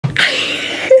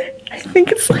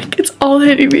think it's all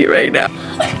hitting me right now.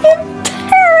 I'm in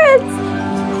Paris!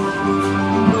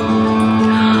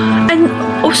 And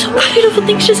oh, so many beautiful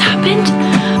things just happened.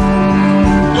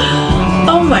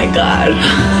 Oh my god.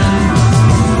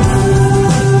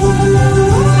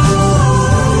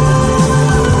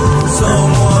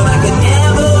 Someone I can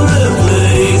never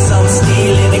replace. I'm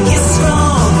stealing a kiss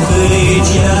from fate,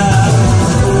 yeah.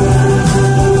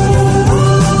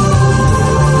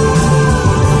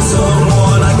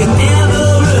 Someone I can never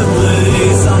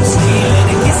replace. I'm stealing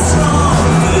a kiss from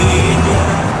fate,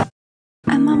 yeah.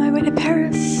 I'm on my way to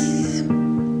Paris.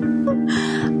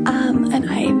 And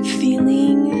I'm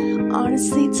feeling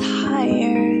honestly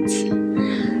tired.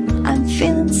 I'm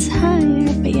feeling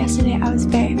tired, but yesterday I was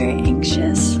very, very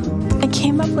anxious. I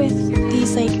came up with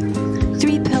these like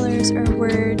 3 pillars or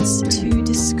words to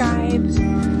describe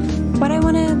what I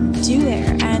want to do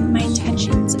there and my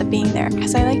intentions of being there,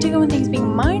 because I like to go in things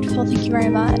being mindful. Thank you very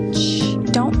much.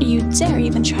 Don't you dare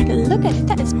even try to look at it.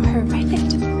 That is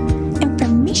private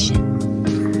information.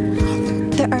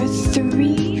 There are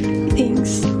 3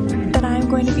 things that I'm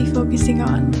going to be focusing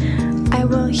on. I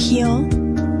will heal,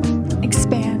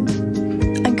 expand,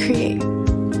 and create.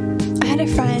 I had a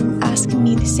friend ask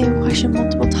me the same question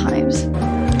multiple times,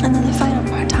 and then the final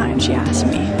time she asked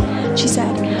me, she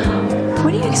said,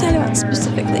 what are you excited about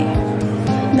specifically?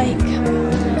 Like,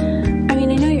 I mean,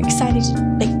 I know you're excited to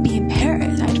like be in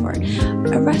Paris, for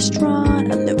a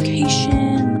restaurant, a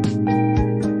location.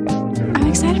 I'm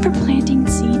excited for planting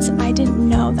seeds I didn't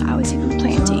know that I was even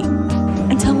planting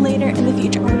until later in the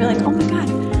future when we're like, oh my god,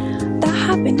 that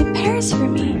happened in Paris for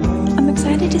me. I'm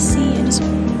excited to see and just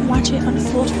watch it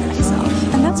unfold for myself.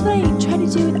 And that's what I try to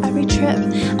do with every trip.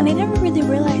 And I never really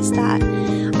realized that.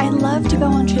 I love to go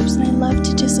on trips and I love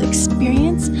to just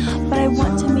experience, but I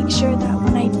want to make sure that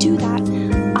when I do that,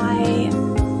 I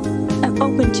am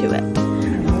open to it.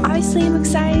 Obviously, I'm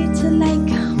excited to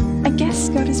I guess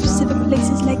go to specific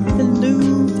places like the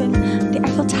Louvre and the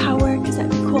Eiffel Tower, because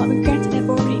that'd be cool. I mean, granted, I've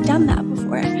already done that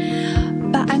before,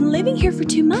 but I'm living here for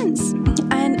 2 months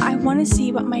and I want to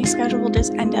see what my schedule will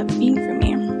just end up being for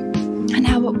me and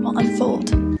how it will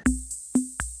unfold.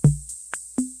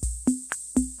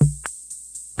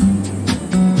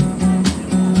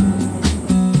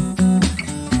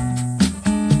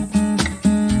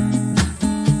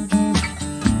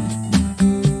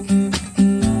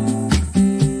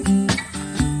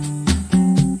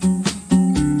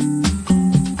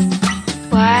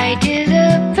 Why do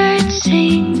the birds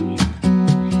sing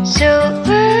so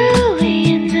early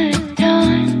in the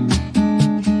dawn?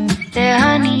 Their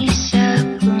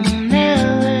honeysuckle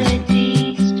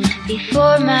melodies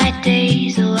before my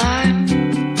day's alarm.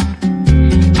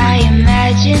 I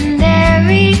imagine they're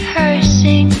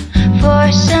rehearsing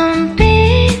for some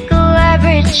big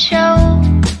elaborate show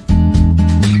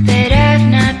that I've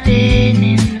not been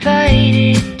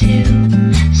invited to,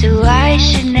 so I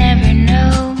should never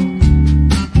know.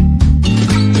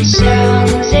 The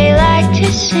songs they like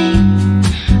to sing,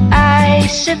 I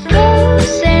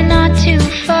suppose they're not too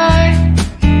far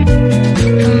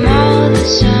from all the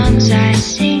songs I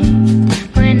sing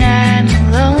when I'm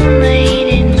alone late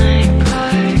in my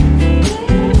car.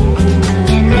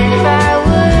 And if I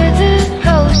were the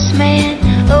postman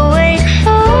awake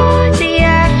for the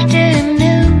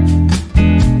afternoon,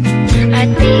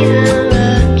 I'd be the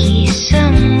lucky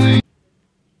someone.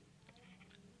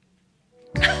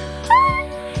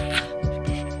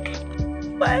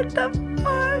 What the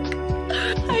fuck?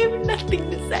 I have nothing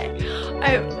to say. I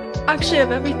actually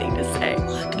have everything to say.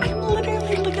 Look, I'm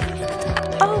literally looking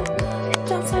at oh,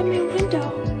 it's outside my window.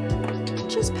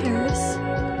 Just Paris.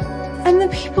 And the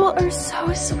people are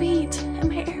so sweet. And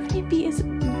my Airbnb is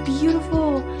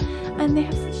beautiful. And they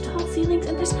have such tall ceilings.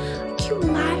 And there's a cute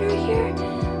ladder here.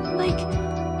 Like,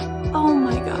 oh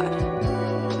my god.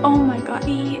 Oh my god.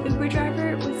 The Uber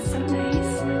driver was so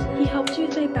nice. He helped me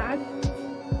with my bag.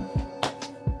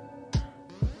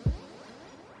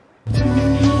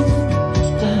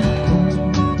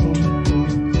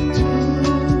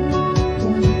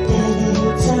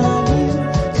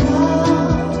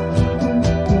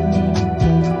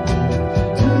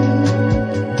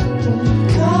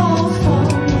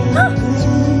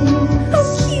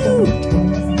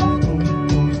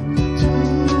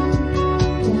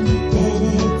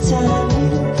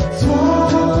 Time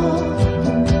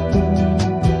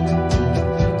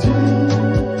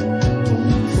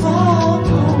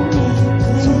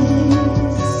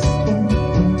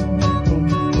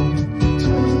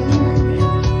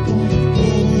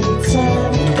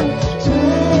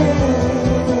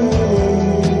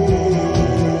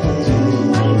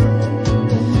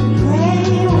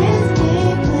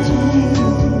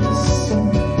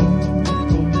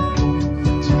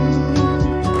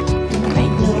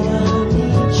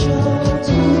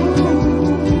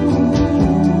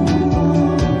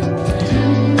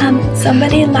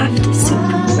Somebody left soup.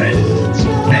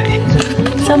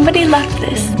 Somebody left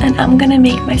this, and I'm gonna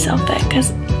make myself that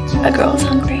because a girl's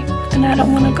hungry and I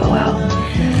don't want to go out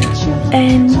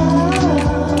and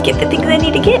get the things I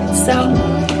need to get. So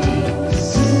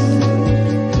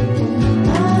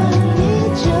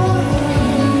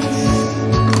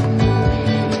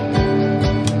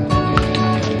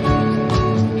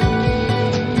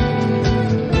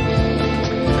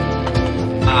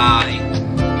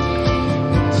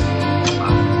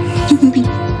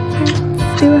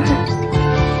do it.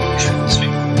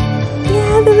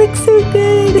 Yeah, that looks so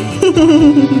good.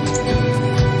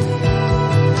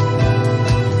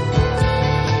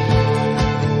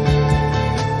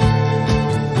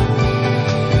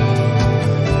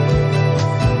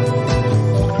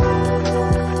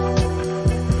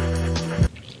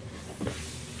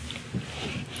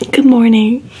 Good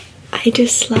morning. I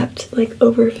just slept like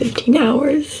over 15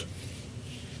 hours.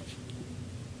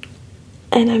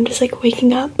 And I'm just like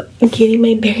waking up and getting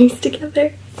my bearings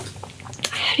together.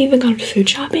 I haven't even gone food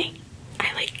shopping.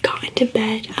 I like got into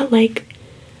bed at like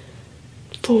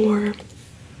 4,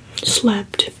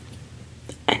 slept,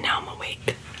 and now I'm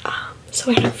awake.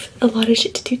 So I have a lot of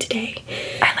shit to do today.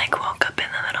 I like woke up in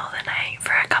the middle of the night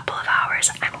for a couple of hours.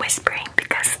 I'm whispering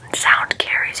because sound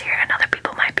carries here and other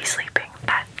people might be sleeping.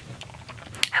 But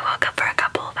I woke up for a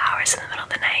couple of hours in the middle of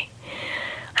the night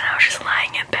and I was just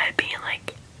lying in bed being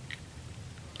like,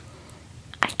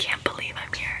 I can't believe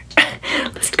I'm here.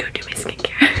 Let's go do my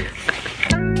skincare.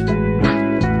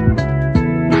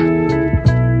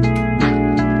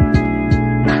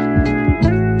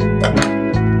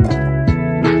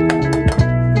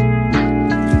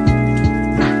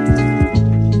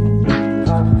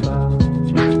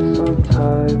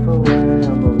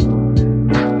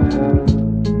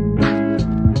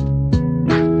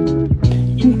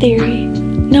 In theory,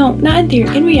 no, not in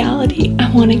theory, in reality,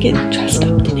 I want to get dressed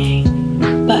up today.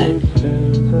 But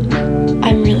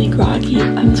I'm really groggy.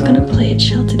 I'm just gonna play it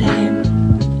chill today.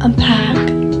 Unpack,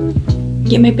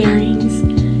 get my bearings,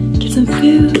 get some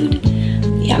food.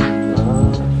 Yeah,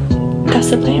 that's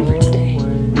the plan for today.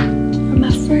 For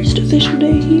my first official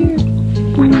day here.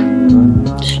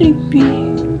 Sleepy.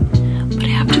 But I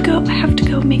have to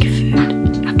go make food.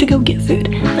 I have to go get food.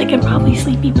 Like, I'm probably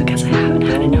sleepy because I haven't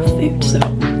had enough food, so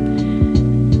I'm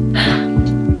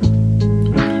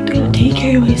gonna take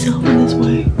care of myself in this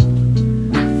way.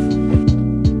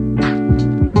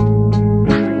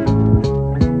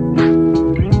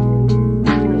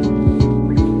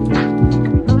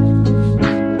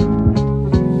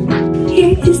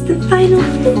 Here is the final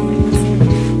fit.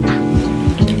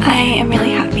 I am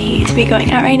really happy to be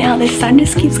going out right now. The sun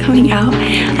just keeps coming out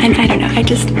and I don't know,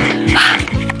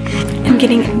 I'm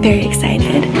getting very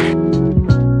excited.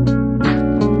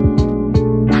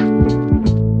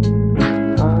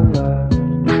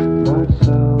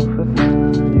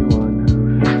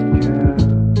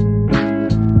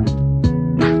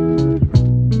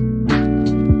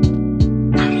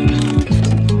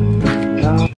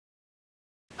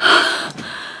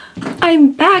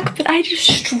 I'm back, but I just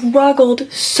struggled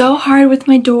so hard with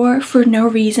my door for no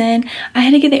reason. I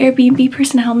had to get the Airbnb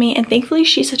person to help me, and thankfully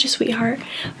she's such a sweetheart,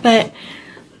 but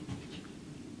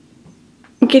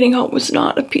getting home was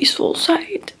not a peaceful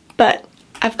sight. But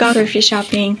I've got grocery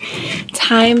shopping,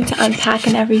 time to unpack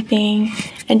and everything,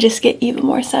 and just get even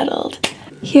more settled.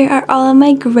 Here are all of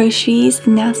my groceries,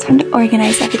 and now it's time to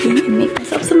organize everything and make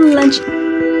myself some lunch.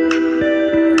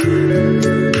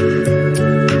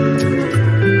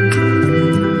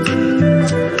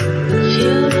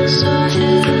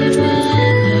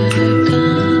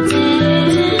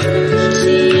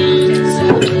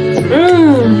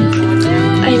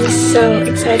 So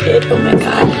excited, oh my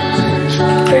god.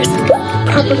 First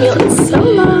proper meal in so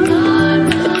long.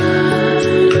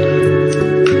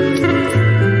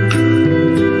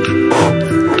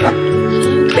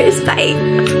 First bite.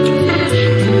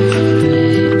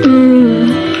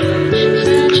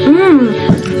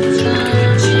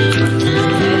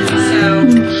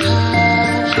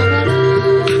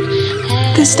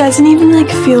 This doesn't even like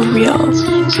feel real.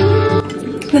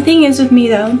 The thing is with me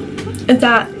though, is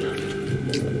that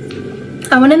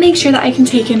I want to make sure that I can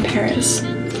take in Paris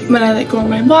when I like go on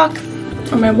my walk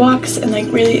or my walks and like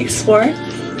really explore.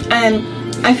 And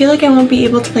I feel like I won't be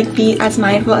able to like be as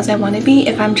mindful as I want to be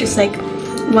if I'm just like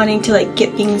wanting to like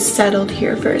get things settled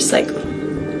here first. Like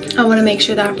I want to make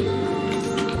sure that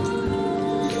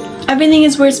everything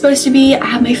is where it's supposed to be. I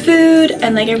have my food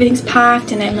and like everything's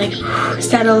packed and I'm like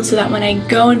settled so that when I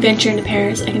go and venture into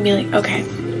Paris I can be like, okay,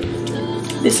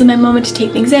 this is my moment to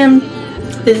take things in.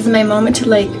 This is my moment to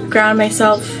like ground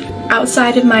myself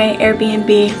outside of my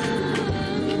Airbnb.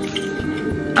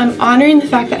 I'm honoring the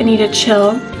fact that I need to chill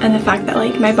and the fact that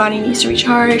like my body needs to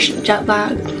recharge, jet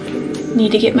lag,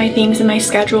 need to get my things in my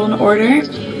schedule in order,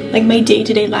 like my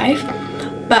day-to-day life.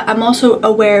 But I'm also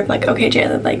aware of like, okay,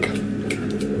 Jaylynn, like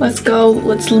let's go,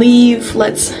 let's leave,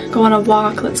 let's go on a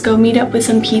walk, let's go meet up with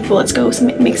some people, let's go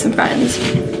make some friends.